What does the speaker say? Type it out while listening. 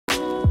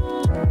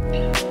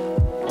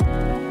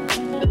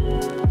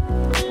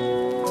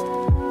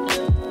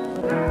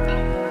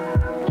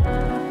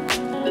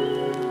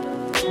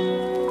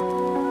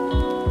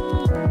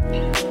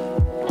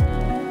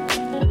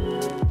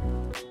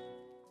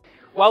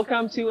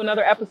Welcome to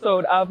another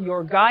episode of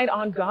Your Guide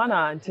on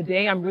Ghana. And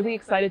today I'm really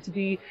excited to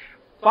be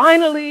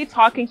finally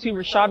talking to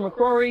Rashad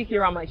McCrorey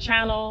here on my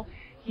channel.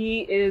 He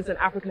is an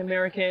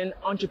African-American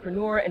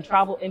entrepreneur and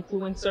travel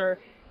influencer.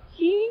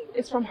 He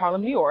is from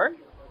Harlem, New York,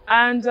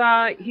 and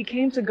he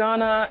came to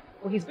Ghana.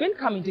 Well, he's been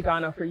coming to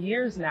Ghana for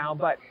years now,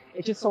 but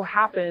it just so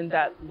happened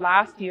that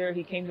last year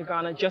he came to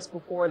Ghana just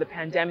before the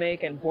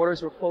pandemic and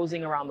borders were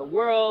closing around the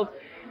world.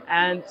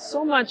 And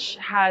so much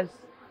has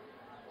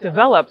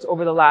developed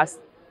over the last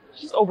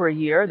just over a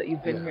year that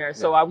you've been here.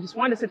 So I just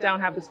wanted to sit down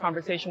and have this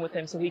conversation with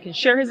him so he can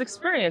share his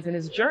experience and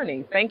his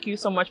journey. Thank you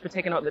so much for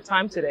taking out the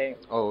time today.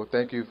 Oh,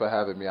 thank you for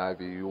having me,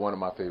 Ivy. You're one of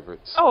my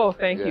favorites. Oh,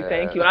 thank you.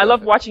 And I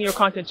love watching your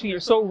content too. You're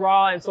so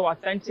raw and so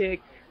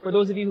authentic. For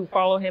those of you who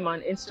follow him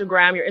on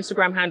Instagram, your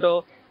Instagram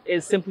handle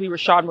is simply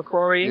Rashad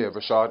McCrorey. Yeah,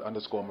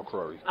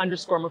 Rashad_McCrorey.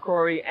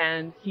 _McCrorey.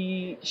 And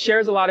he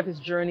shares a lot of his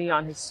journey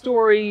on his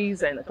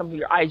stories and some of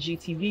your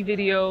IGTV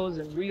videos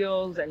and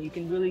reels. And you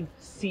can really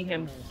see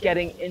him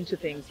getting into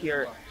things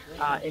here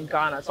in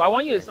Ghana. So I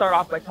want you to start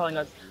off by telling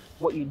us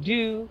what you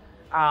do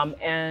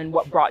and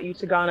what brought you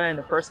to Ghana in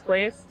the first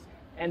place.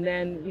 And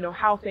then, you know,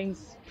 how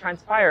things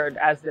transpired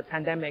as the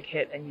pandemic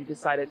hit and you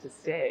decided to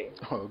stay.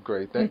 Oh,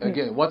 great.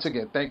 Once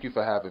again, thank you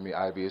for having me,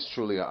 Ivy. It's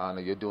truly an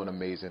honor. You're doing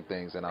amazing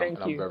things, and I'm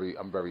very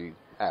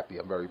happy.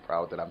 I'm very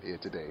proud that I'm here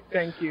today.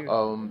 Thank you.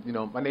 You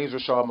know, my name is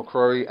Rashad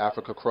McCrorey,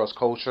 Africa Cross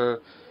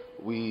Culture.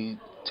 We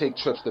take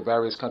trips to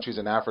various countries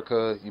in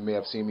Africa. You may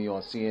have seen me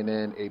on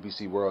CNN,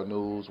 ABC World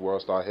News,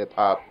 World Star Hip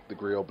Hop, The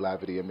Griot,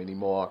 Blavity, and many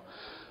more.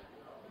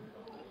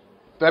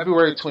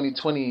 February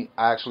 2020,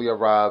 I actually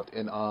arrived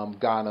in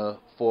Ghana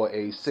for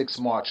a 6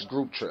 March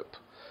group trip.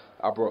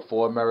 I brought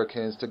 4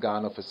 Americans to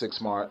Ghana for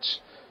 6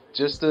 March,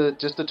 just to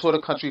tour the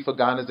country for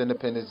Ghana's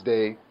Independence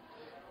Day.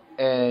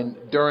 And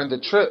during the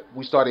trip,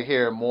 we started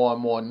hearing more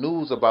and more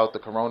news about the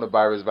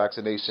coronavirus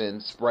vaccination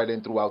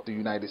spreading throughout the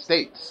United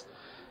States.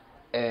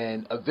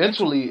 And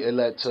eventually, it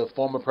led to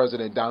former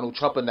President Donald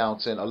Trump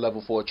announcing a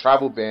level 4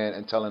 travel ban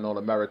and telling all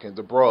Americans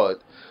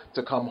abroad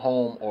to come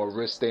home or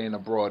risk staying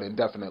abroad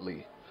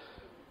indefinitely.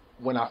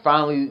 When I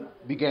finally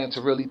began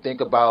to really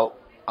think about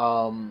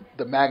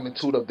the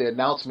magnitude of the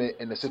announcement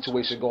and the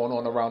situation going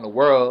on around the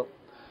world,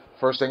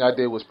 first thing I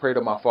did was pray to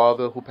my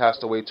father, who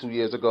passed away 2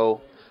 years ago.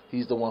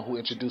 He's the one who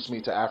introduced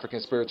me to African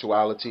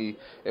spirituality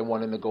and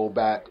wanting to go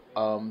back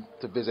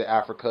to visit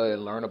Africa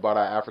and learn about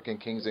our African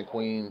kings and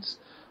queens.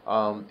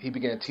 He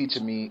began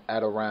teaching me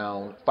at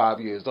around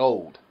 5 years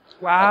old.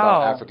 Wow.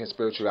 About African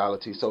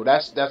spirituality. So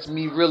that's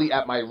me really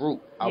at my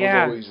root. I was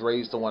always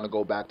raised to want to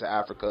go back to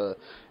Africa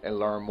and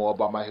learn more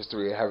about my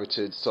history and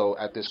heritage. So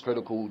at this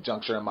critical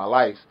juncture in my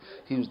life,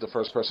 he was the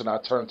first person I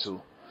turned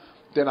to.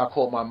 Then I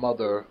called my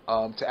mother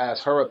to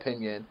ask her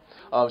opinion.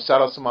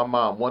 Shout out to my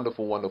mom,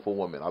 wonderful, wonderful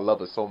woman. I love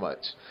her so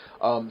much.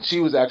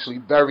 She was actually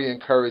very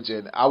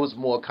encouraging. I was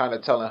more kind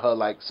of telling her,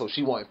 like, so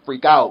she wouldn't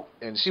freak out.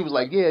 And she was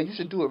like, yeah, you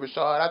should do it,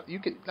 Rashad.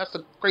 That's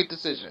a great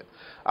decision.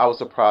 I was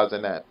surprised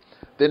in that.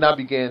 Then I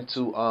began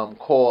to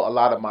call a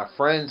lot of my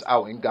friends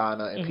out in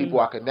Ghana and people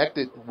I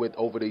connected with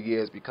over the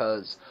years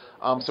because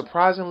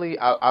surprisingly,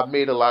 I've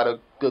made a lot of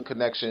good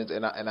connections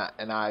and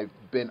I've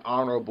been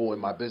honorable in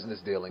my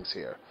business dealings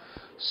here.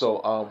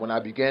 So when I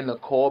began to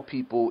call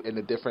people in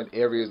the different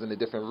areas in the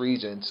different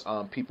regions,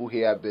 people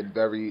here have been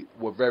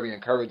were very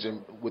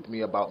encouraging with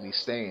me about me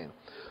staying.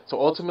 So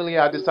ultimately,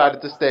 I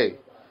decided to stay.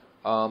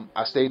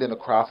 I stayed in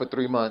Accra for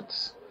 3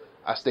 months.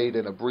 I stayed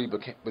in Abri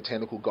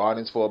Botanical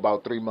Gardens for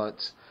about 3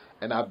 months.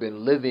 And I've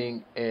been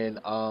living in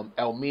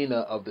Elmina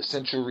of the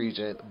Central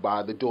Region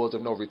by the Doors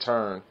of No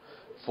Return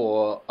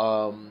for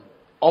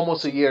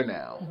almost a year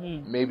now,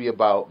 maybe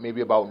about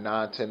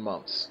 9-10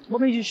 months.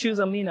 What made you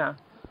choose Elmina?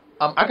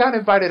 I got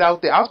invited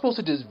out there. I was supposed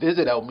to just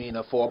visit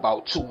Elmina for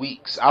about 2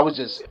 weeks. I was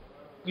just,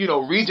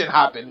 region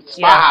hopping,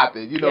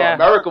 hopping.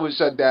 America was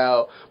shut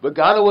down, but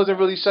Ghana wasn't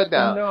really shut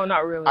down. No,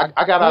 not really.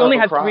 I got out We only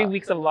of had Accra. 3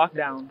 weeks of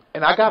lockdown.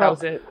 And I got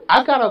was it.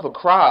 I got out of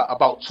Accra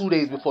about 2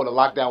 days before the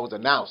lockdown was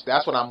announced.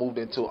 That's when I moved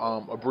into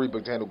Abri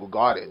Botanical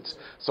Gardens.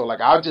 So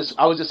like I was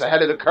just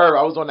ahead of the curve.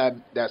 I was on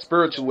that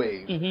spiritual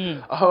wave.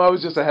 I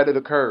was just ahead of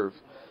the curve,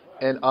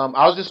 and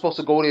I was just supposed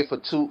to go there for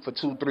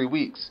 2-3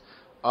 weeks.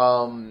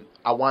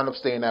 I wound up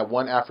staying at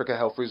One Africa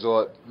Health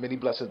Resort. Many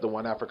blessings to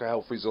One Africa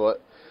Health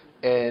Resort.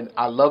 And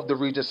I loved the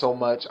region so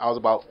much. I was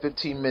about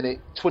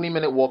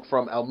 20-minute walk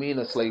from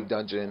Elmina Slave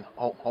Dungeon,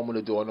 home of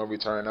the Door No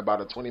Return,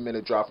 about a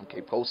 20-minute drive from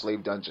Cape Coast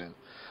Slave Dungeon.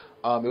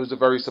 It was a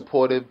very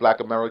supportive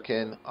Black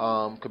American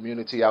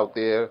community out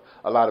there,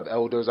 a lot of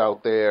elders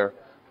out there.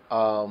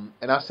 And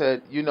I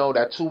said,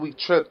 that 2-week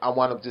trip, I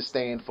wound up just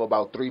staying for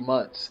about 3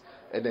 months.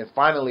 And then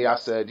finally I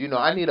said,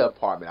 I need an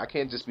apartment. I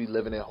can't just be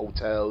living in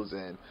hotels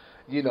and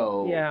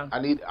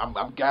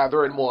I'm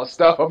gathering more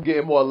stuff. I'm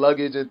getting more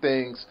luggage and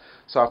things.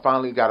 So I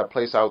finally got a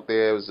place out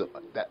there.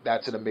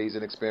 That's an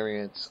amazing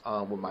experience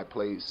with my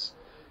place,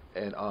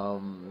 and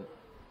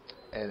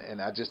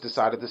I just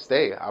decided to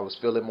stay. I was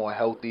feeling more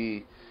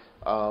healthy.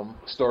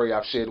 Story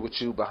I've shared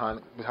with you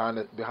behind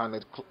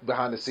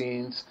the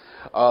scenes.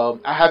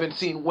 I haven't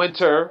seen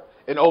winter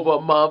in over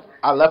a month.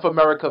 I left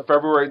America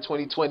February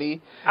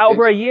 2020.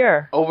 Over a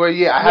year. Over a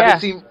year. I haven't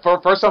seen, for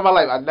the first time in my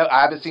life,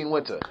 I haven't seen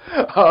winter.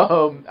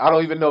 I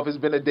don't even know if it's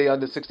been a day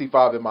under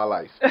 65 in my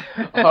life.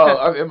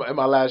 In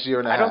my last year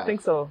and a half. I don't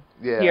think so.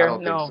 Yeah, Here, I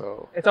don't no. think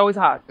so. It's always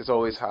hot. It's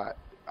always hot.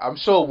 I'm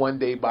sure one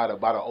day by the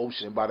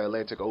ocean, by the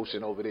Atlantic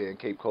Ocean over there in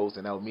Cape Coast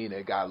and Elmina,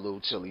 it got a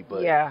little chilly.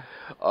 But yeah,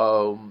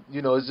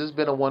 it's just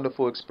been a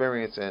wonderful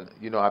experience, and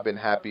I've been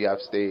happy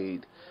I've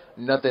stayed.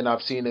 Nothing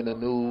I've seen in the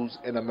news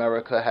in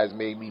America has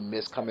made me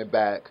miss coming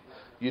back.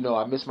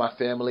 I miss my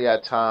family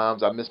at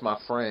times. I miss my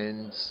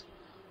friends.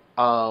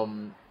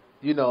 Some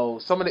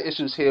of the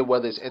issues here,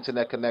 whether it's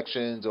internet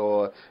connections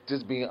or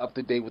just being up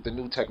to date with the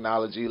new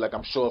technology, like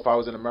I'm sure if I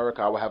was in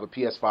America, I would have a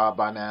PS5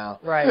 by now.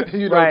 Right.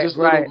 Just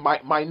little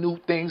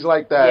minute things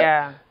like that.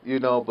 Yeah.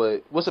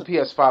 But what's a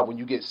PS5 when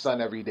you get sun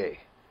every day?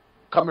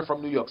 Coming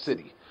from New York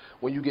City,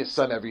 when you get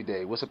sun every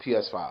day, what's a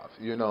PS5?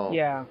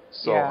 Yeah.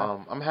 So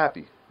I'm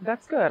happy.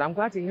 That's good. I'm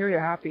glad to hear you're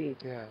happy.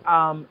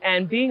 Yeah.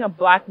 And being a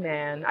black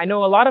man, I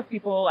know a lot of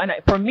people, and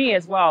for me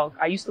as well,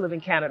 I used to live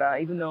in Canada,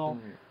 even though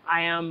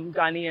I am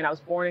Ghanaian. I was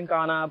born in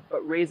Ghana,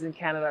 but raised in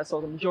Canada.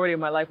 So the majority of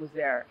my life was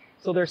there.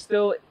 So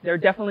there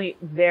definitely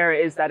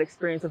is that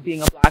experience of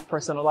being a black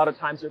person. A lot of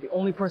times you're the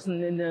only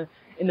person in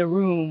the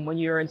room when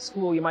you're in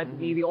school. You might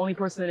be the only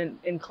person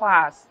in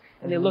class,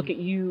 and they look at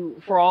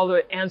you for all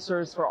the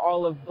answers for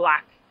all of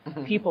black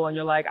people. And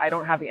you're like, I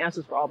don't have the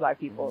answers for all black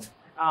people.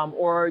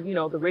 Or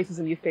the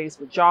racism you face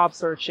with job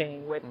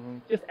searching, with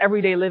just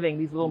everyday living,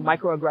 these little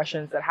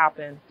microaggressions that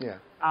happen. Yeah.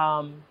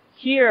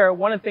 Here,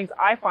 one of the things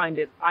I find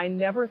is I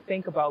never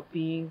think about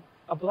being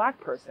a black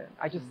person.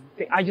 I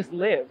just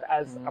live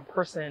as a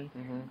person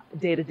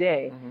day to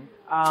day.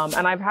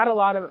 And I've had a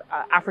lot of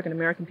African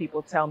American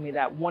people tell me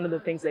that one of the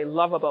things they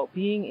love about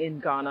being in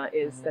Ghana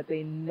is that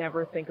they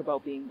never think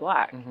about being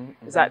black.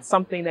 Is that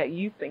something that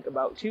you think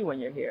about too when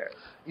you're here?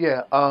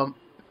 Yeah.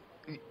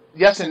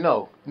 Yes and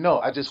no. No,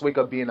 I just wake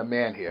up being a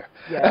man here.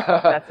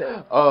 Yeah, that's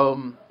it.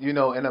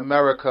 In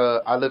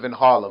America, I live in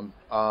Harlem.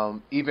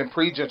 Even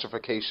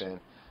pre-gentrification,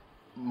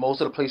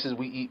 most of the places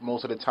we eat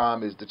most of the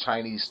time is the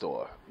Chinese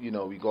store.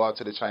 We go out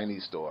to the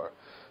Chinese store.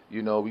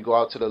 We go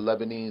out to the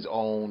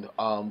Lebanese-owned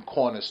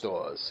corner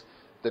stores.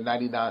 The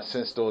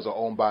 99-cent stores are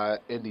owned by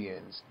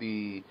Indians.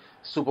 The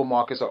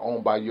supermarkets are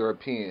owned by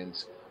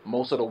Europeans.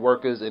 Most of the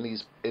workers in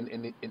these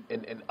in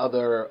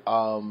other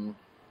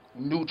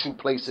neutral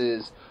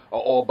places are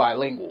all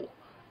bilingual.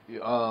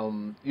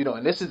 And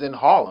this is in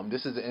Harlem.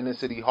 This is the inner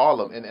city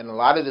Harlem. And a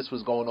lot of this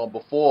was going on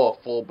before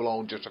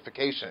full-blown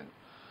gentrification.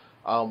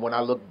 When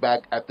I look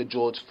back at the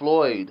George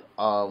Floyd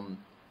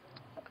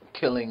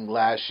killing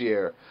last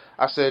year,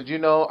 I said,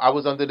 I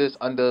was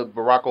under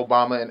Barack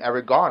Obama and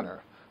Eric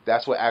Garner.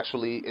 That's what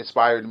actually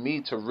inspired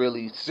me to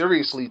really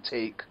seriously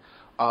take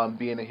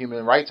being a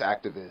human rights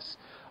activist.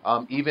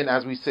 Even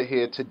as we sit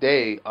here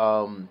today,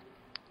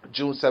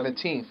 June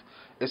 17th,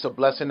 it's a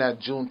blessing that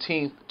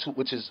Juneteenth,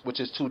 which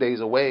is 2 days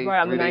away,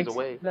 right, 3 days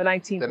away. The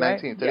 19th, The 19th.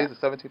 Right? Today's the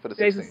 17th or the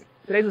 16th.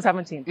 Today's the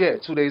 17th. Yeah,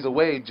 2 days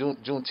away,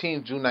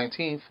 Juneteenth, June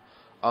 19th,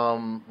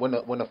 when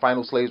the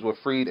final slaves were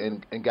freed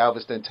in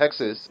Galveston,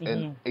 Texas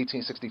in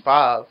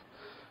 1865,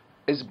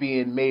 is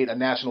being made a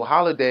national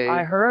holiday.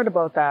 I heard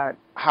about that.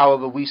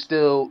 However, we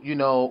still,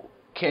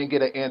 can't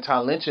get an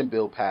anti-lynching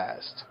bill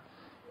passed.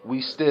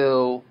 We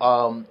still,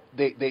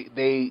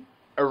 they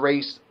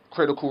erased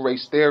critical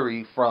race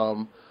theory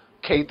from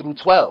K through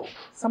 12.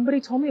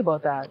 Somebody told me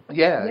about that.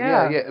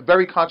 Yeah.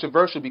 Very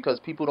controversial because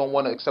people don't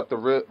want to accept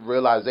the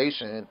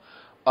realization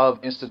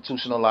of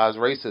institutionalized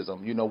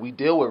racism. We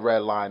deal with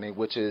redlining,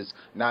 which is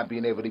not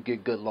being able to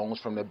get good loans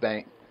from the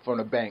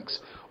banks,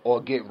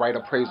 or get right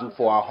appraisal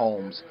for our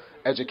homes,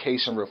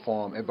 education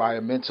reform,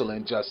 environmental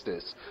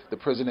injustice, the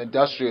prison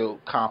industrial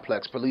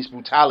complex, police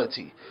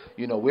brutality.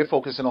 We're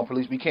focusing on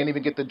police. We can't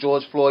even get the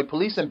George Floyd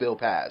policing bill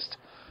passed.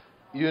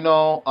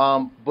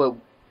 But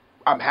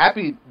I'm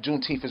happy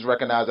Juneteenth is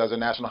recognized as a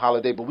national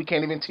holiday, but we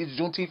can't even teach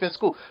Juneteenth in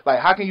school. Like,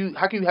 how can you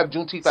have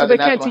Juneteenth as a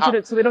national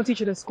holiday? So they don't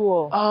teach it in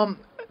school.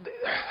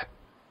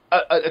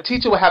 A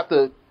teacher would have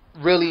to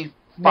really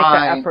make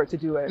the effort to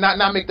do it.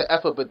 Not make the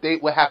effort, but they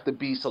would have to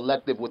be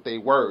selective with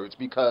their words,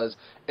 because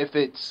if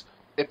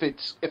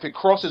it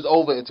crosses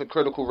over into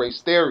critical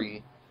race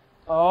theory,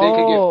 they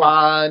could get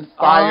fined,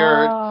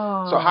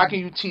 fired. So how can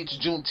you teach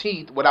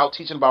Juneteenth without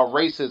teaching about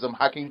racism?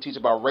 How can you teach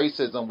about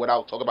racism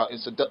without talking about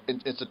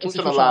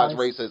institutionalized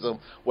racism,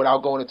 without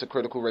going into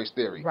critical race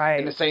theory? Right.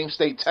 In the same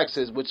state,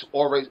 Texas, which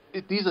already,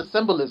 these are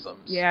symbolisms.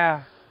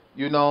 Yeah.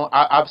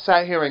 I've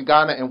sat here in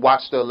Ghana and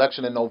watched the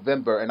election in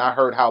November, and I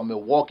heard how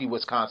Milwaukee,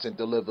 Wisconsin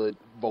delivered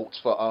votes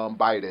for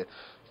Biden.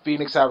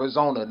 Phoenix,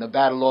 Arizona,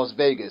 Nevada, Las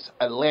Vegas,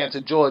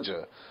 Atlanta,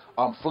 Georgia,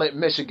 Flint,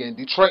 Michigan,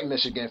 Detroit,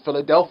 Michigan,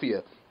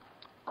 Philadelphia.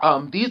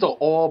 These are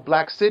all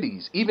black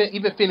cities. Even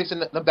Phoenix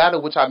and Nevada,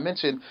 which I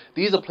mentioned,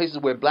 these are places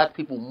where black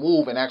people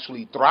move and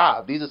actually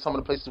thrive. These are some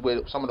of the places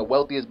where some of the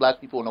wealthiest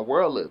black people in the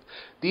world live.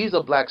 These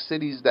are black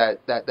cities that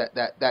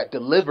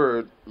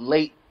delivered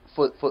late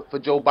for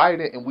Joe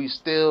Biden, and we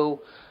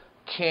still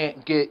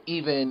can't get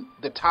even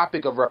the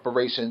topic of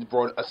reparations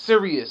brought, a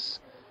serious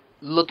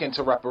look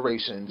into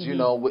reparations, you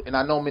know, and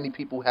I know many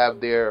people have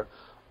their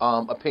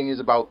opinions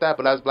about that,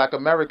 but as Black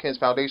Americans,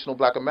 foundational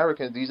Black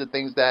Americans, these are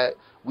things that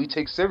we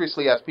take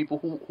seriously as people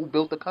who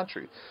built the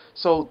country.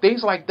 So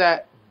things like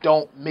that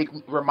don't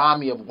remind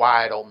me of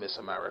why I don't miss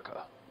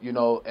America, you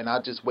know, and I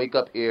just wake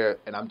up here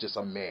and I'm just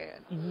a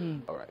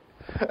man. All right.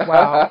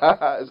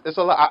 Wow. It's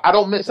a lot. I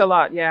don't miss it. It's a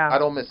lot, yeah. I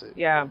don't miss it.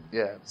 Yeah.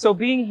 Yeah. So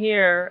being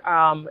here,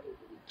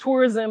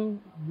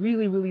 tourism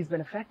really has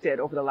been affected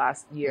over the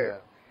last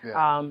year.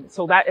 Yeah.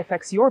 So that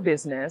affects your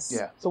business.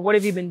 Yeah. So what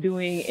have you been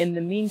doing in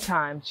the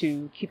meantime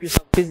to keep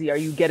yourself busy? Are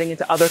you getting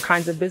into other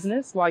kinds of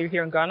business while you're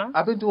here in Ghana?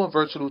 I've been doing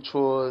virtual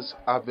tours.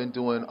 I've been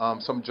doing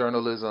some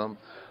journalism.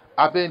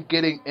 I've been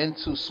getting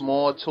into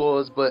small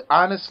tours, but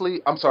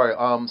honestly, I'm sorry,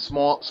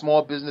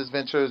 small business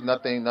ventures,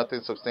 nothing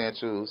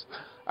substantial.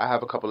 I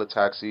have a couple of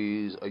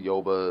taxis,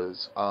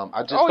 Ayobas.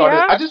 I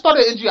just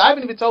started NGO. I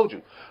haven't even told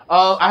you.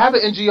 I have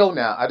an NGO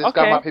now. I just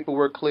got my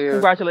paperwork clear.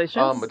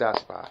 Congratulations. But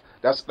that's fine.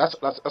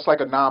 That's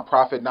like a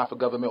non-profit, not for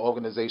government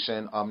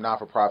organization,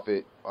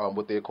 not-for-profit,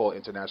 what they call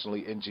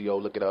internationally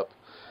NGO. Look it up.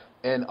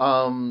 And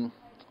I'm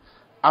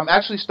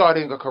actually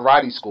starting a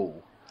karate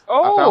school.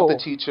 Oh, I found the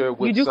teacher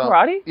with you do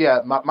karate? Yeah,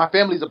 my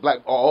family's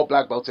all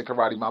black belts in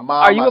karate. My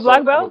mom. Are you a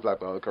black belt? I'm a black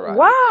belt in karate.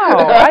 Wow,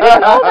 I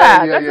didn't know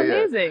that. That's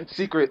amazing.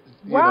 Secret.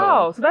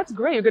 Wow, so that's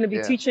great. You're going to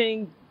be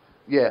teaching.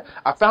 Yeah,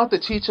 I found the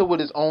teacher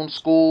with his own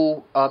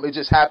school. It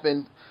just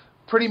happened.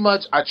 Pretty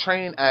much, I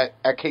trained at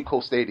Cape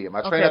Coast Stadium.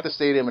 I trained at the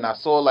stadium, and I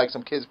saw like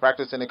some kids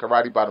practicing in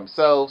karate by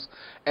themselves.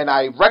 And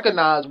I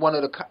recognized one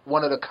of the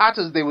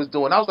katas they was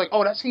doing. I was like,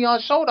 "Oh, that's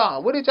Heian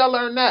Shodan. Where did y'all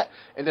learn that?"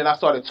 And then I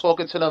started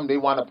talking to them. They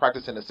wound up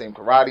practicing the same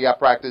karate I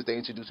practiced. They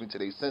introduced me to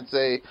their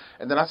sensei,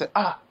 and then I said,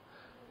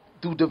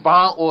 through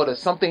divine order,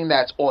 something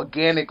that's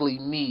organically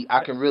me,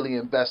 I can really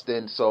invest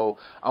in. So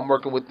I'm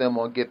working with them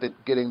on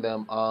getting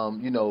them,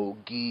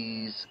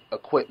 gis,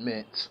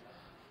 equipment,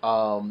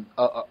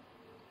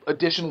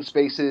 additional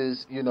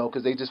spaces,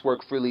 because they just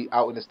work freely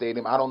out in the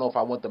stadium. I don't know if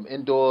I want them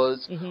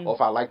indoors or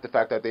if I like the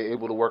fact that they're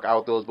able to work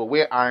outdoors, but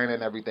we're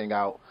ironing everything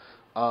out.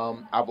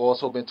 I've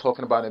also been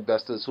talking about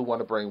investors who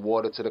want to bring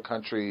water to the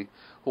country,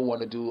 who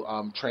want to do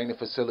training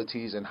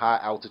facilities in high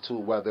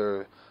altitude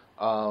weather,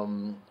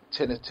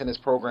 tennis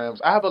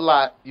programs. I have a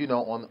lot,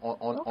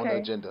 on the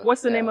agenda.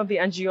 What's the name of the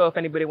NGO if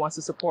anybody wants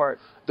to support?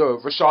 The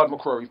Rashad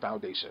McCrorey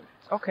Foundation.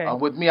 Okay.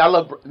 With me, I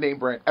love name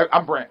brand.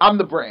 I'm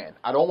the brand.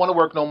 I don't want to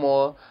work no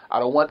more.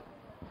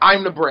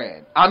 I'm the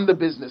brand. I'm the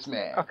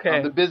businessman. Okay.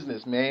 I'm the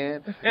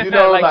businessman.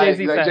 like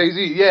Jay-Z said.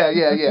 Jay-Z.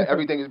 Yeah.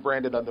 Everything is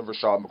branded under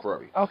Rashad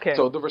McCrorey. Okay.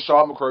 So the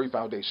Rashad McCrorey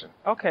Foundation.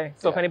 Okay.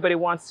 So if anybody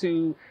wants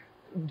to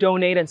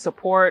donate and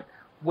support,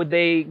 would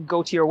they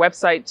go to your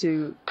website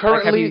to...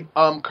 Currently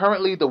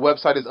the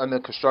website is under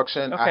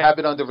construction. Okay. I have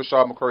it under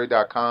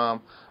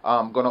RashadMcCrorey.com.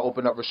 I'm going to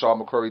open up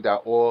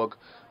RashadMcCrorey.org.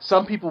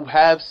 Some people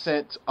have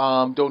sent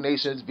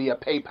donations via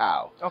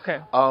PayPal. Okay.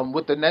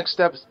 With the next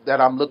steps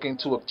that I'm looking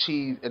to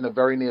achieve in the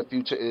very near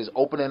future is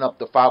opening up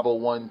the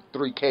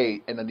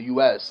 501(c)(3) in the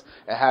U.S.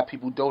 and have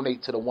people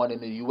donate to the one in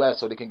the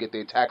U.S. so they can get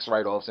their tax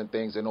write-offs and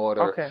things in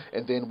order. Okay.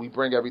 And then we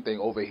bring everything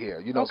over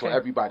here, so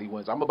everybody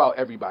wins. I'm about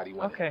everybody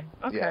winning. Okay.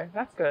 Yeah.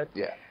 That's good.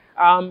 Yeah.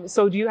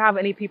 So do you have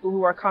any people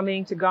who are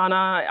coming to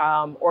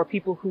Ghana or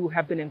people who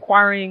have been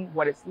inquiring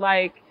what it's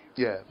like?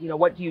 Yeah.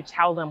 What do you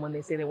tell them when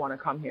they say they want to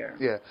come here?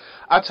 Yeah.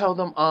 I tell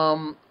them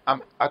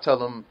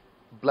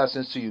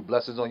blessings to you,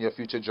 blessings on your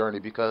future journey,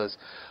 because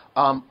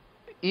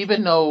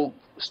even though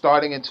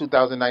starting in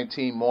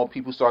 2019 more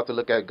people start to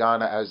look at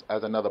Ghana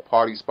as another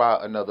party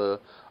spot, another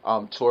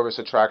tourist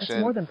attraction.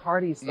 It's more than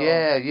parties though.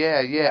 Yeah.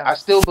 Yes. I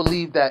still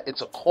believe that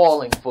it's a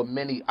calling for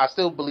many. I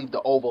still believe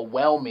the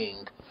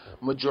overwhelming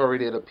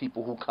majority of the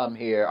people who come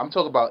here, I'm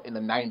talking about in the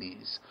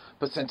 90s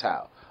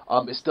percentile,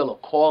 it's still a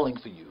calling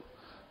for you.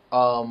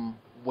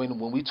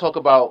 When we talk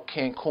about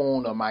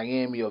Cancun or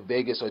Miami or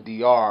Vegas or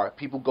DR,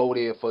 people go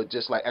there for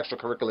just like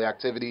extracurricular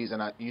activities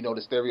and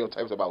the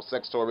stereotypes about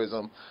sex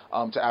tourism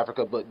to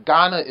Africa. But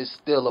Ghana is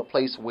still a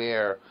place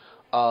where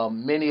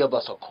many of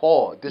us are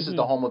called. This is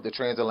the home of the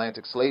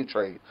transatlantic slave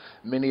trade.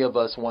 Many of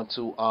us want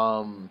to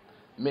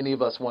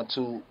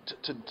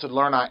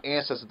learn our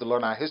ancestors, to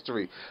learn our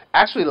history.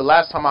 Actually, the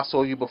last time I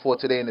saw you before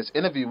today in this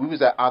interview, we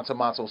was at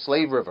Antamanso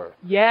Slave River.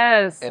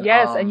 Yes,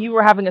 and you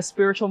were having a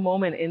spiritual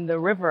moment in the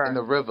river. In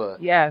the river.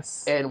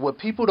 Yes. And what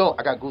people don't,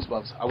 I got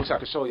goosebumps. I wish I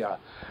could show y'all.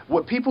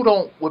 What people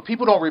don't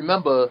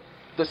remember,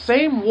 the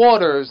same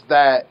waters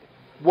that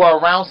were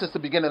around since the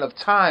beginning of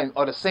time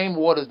are the same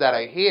waters that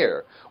are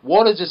here.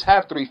 Waters just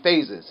have 3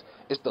 phases.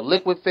 It's the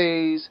liquid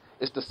phase,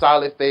 it's the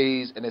solid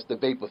phase, and it's the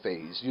vapor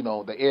phase,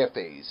 the air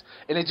phase.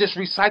 And it just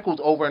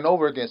recycles over and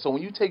over again. So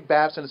when you take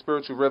baths in the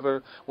spiritual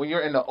river, when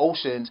you're in the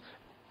oceans,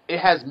 it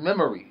has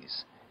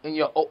memories. And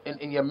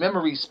your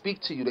memories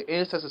speak to you. The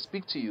ancestors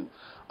speak to you.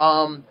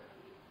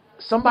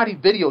 Somebody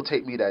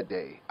videotaped me that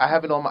day. I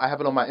have it on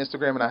my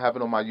Instagram and I have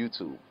it on my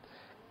YouTube.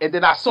 And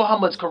then I saw how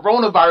much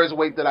coronavirus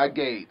weight that I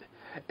gained.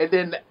 And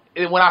then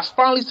And when I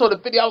finally saw the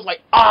video, I was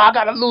like, I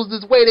gotta lose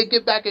this weight and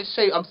get back in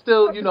shape. I'm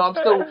still,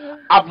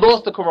 I've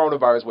lost the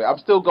coronavirus weight. I'm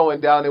still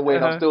going down in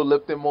weight. I'm still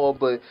lifting more.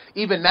 But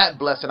even that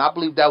blessing, I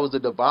believe that was a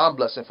divine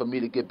blessing for me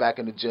to get back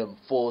in the gym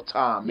full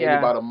time. Maybe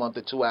about a month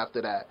or two after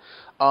that.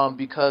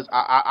 Because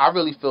I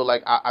really feel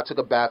like I took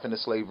a bath in the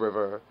Slave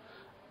River.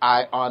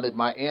 I honored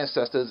my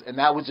ancestors, and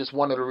that was just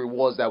one of the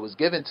rewards that was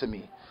given to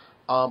me.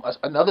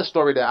 Another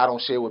story that I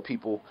don't share with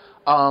people,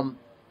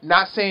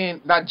 not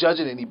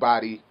judging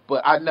anybody,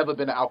 but I've never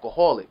been an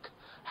alcoholic.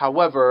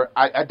 However,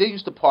 I did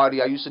used to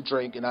party, I used to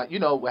drink, and I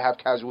would have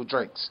casual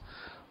drinks.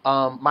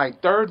 My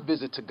third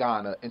visit to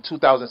Ghana in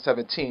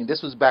 2017,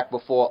 this was back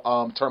before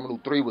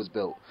Terminal 3 was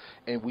built,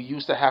 and we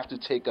used to have to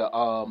take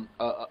a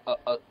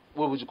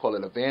what would you call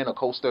it, a van, a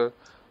coaster?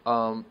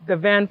 The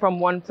van from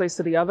one place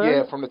to the other?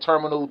 Yeah, from the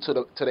terminal to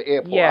the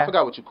airport. I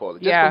forgot what you call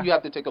it. Just when you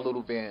have to take a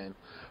little van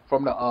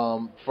from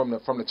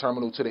the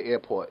terminal to the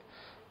airport.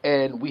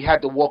 And we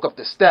had to walk up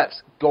the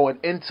steps going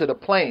into the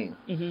plane.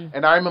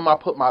 And I remember I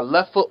put my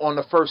left foot on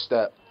the first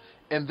step,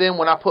 and then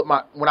when I took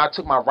my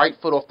right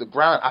foot off the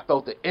ground, I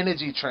felt the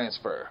energy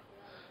transfer.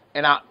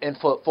 And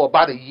for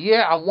about a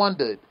year I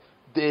wondered,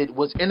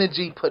 was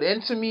energy put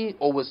into me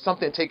or was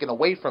something taken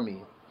away from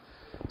me?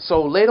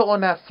 So later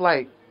on that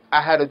flight,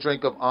 I had a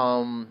drink of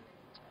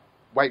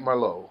white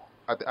Merlot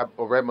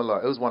or red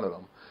Merlot. It was one of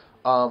them.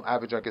 I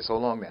haven't drank it so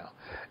long now.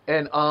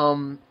 And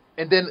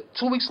then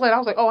 2 weeks later, I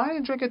was like, I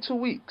didn't drink in 2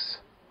 weeks.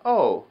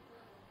 Oh,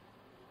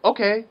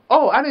 okay.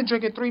 I didn't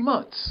drink in 3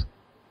 months.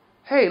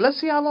 Hey, let's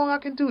see how long I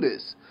can do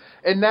this.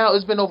 And now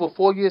it's been over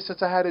 4 years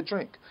since I had a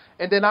drink.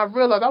 And then I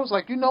realized, I was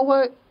like, you know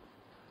what?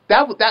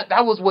 That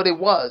was what it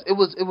was. It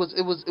was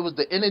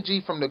the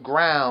energy from the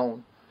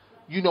ground,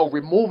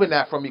 removing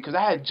that from me, because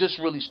I had just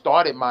really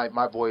started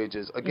my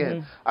voyages.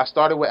 Again, I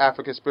started with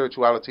African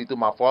spirituality through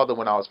my father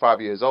when I was 5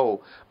 years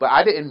old, but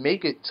I didn't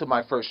make it to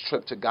my first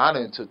trip to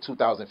Ghana until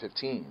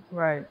 2015.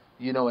 Right.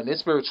 And this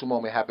spiritual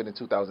moment happened in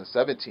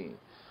 2017.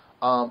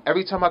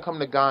 Every time I come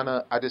to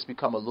Ghana, I just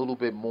become a little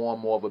bit more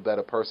and more of a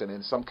better person.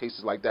 In some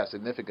cases like that,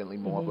 significantly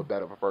more of a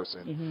better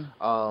person.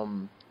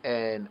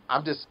 And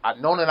I've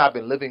known that I've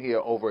been living here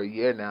over a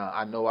year now.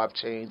 I know I've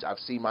changed. I've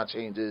seen my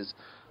changes.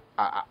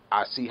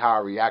 I see how I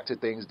react to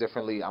things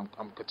differently. I'm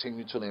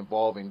continuing to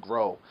evolve and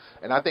grow.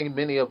 And I think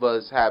many of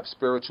us have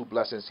spiritual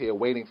blessings here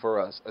waiting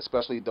for us,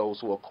 especially those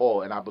who are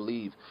called. And I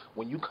believe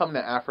when you come to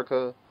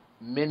Africa,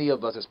 many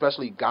of us,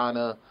 especially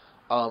Ghana,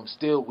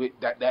 still with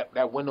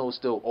that window is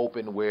still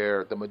open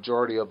where the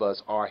majority of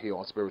us are here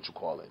on spiritual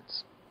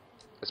callings,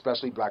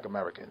 especially Black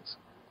Americans.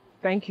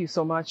 Thank you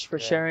so much for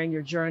sharing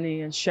your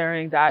journey and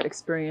sharing that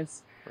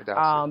experience.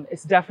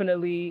 It's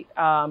definitely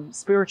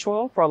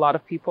spiritual for a lot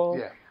of people.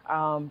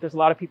 There's a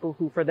lot of people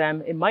who, for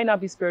them, it might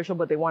not be spiritual,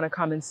 but they want to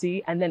come and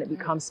see, and then it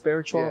becomes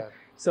spiritual.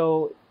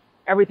 So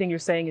everything you're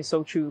saying is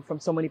so true from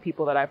so many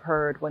people that I've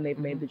heard when they've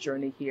made the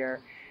journey here.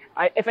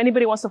 If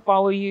anybody wants to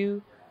follow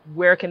you,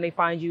 where can they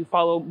find you?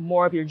 Follow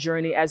more of your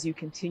journey as you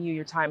continue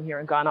your time here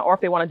in Ghana, or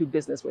if they want to do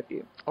business with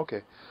you.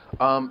 Okay.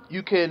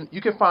 You can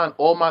find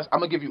all my, I'm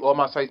going to give you all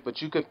my sites,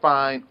 but you can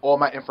find all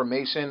my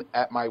information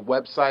at my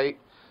website,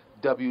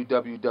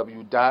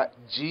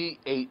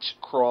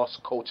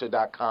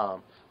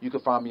 www.ghcrossculture.com. You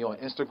can find me on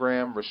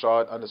Instagram,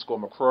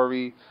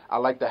 Rashad_McCrorey. I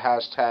like the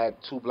hashtag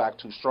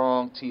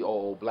 2Black2Strong,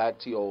 TOO Black,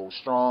 TOO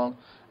Strong.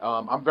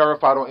 I'm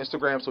verified on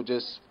Instagram, so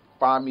just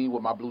find me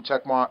with my blue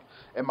check mark.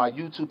 And my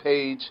YouTube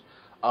page,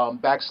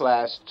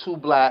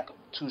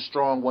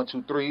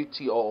 /2Black2Strong123,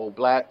 TOO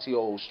Black,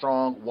 TOO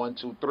Strong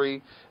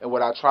 123. And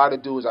what I try to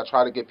do is I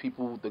try to get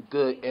people the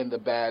good and the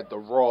bad, the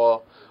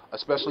raw,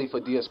 especially for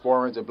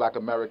diasporans and Black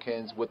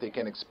Americans, what they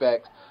can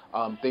expect,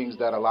 things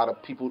that a lot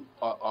of people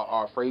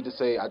are afraid to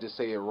say. I just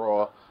say it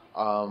raw,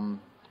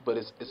 but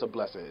it's a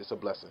blessing. It's a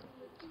blessing.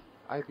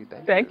 Ivy,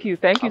 thank you.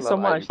 Thank you so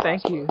much.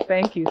 Thank you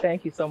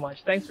so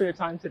much. Thanks for your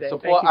time today.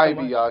 Support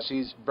Ivy, y'all.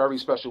 She's a very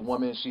special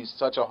woman. She's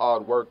such a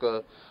hard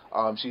worker.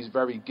 She's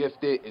very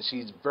gifted, and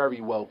she's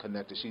very well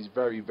connected. She's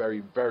very,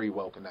 very, very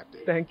well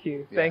connected. Thank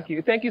you. Thank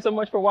you so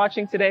much for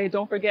watching today.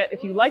 Don't forget,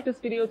 if you like this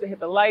video, to hit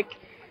the like,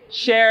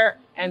 share,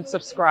 and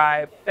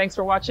subscribe. Thanks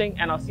for watching,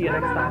 and I'll see you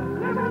next time.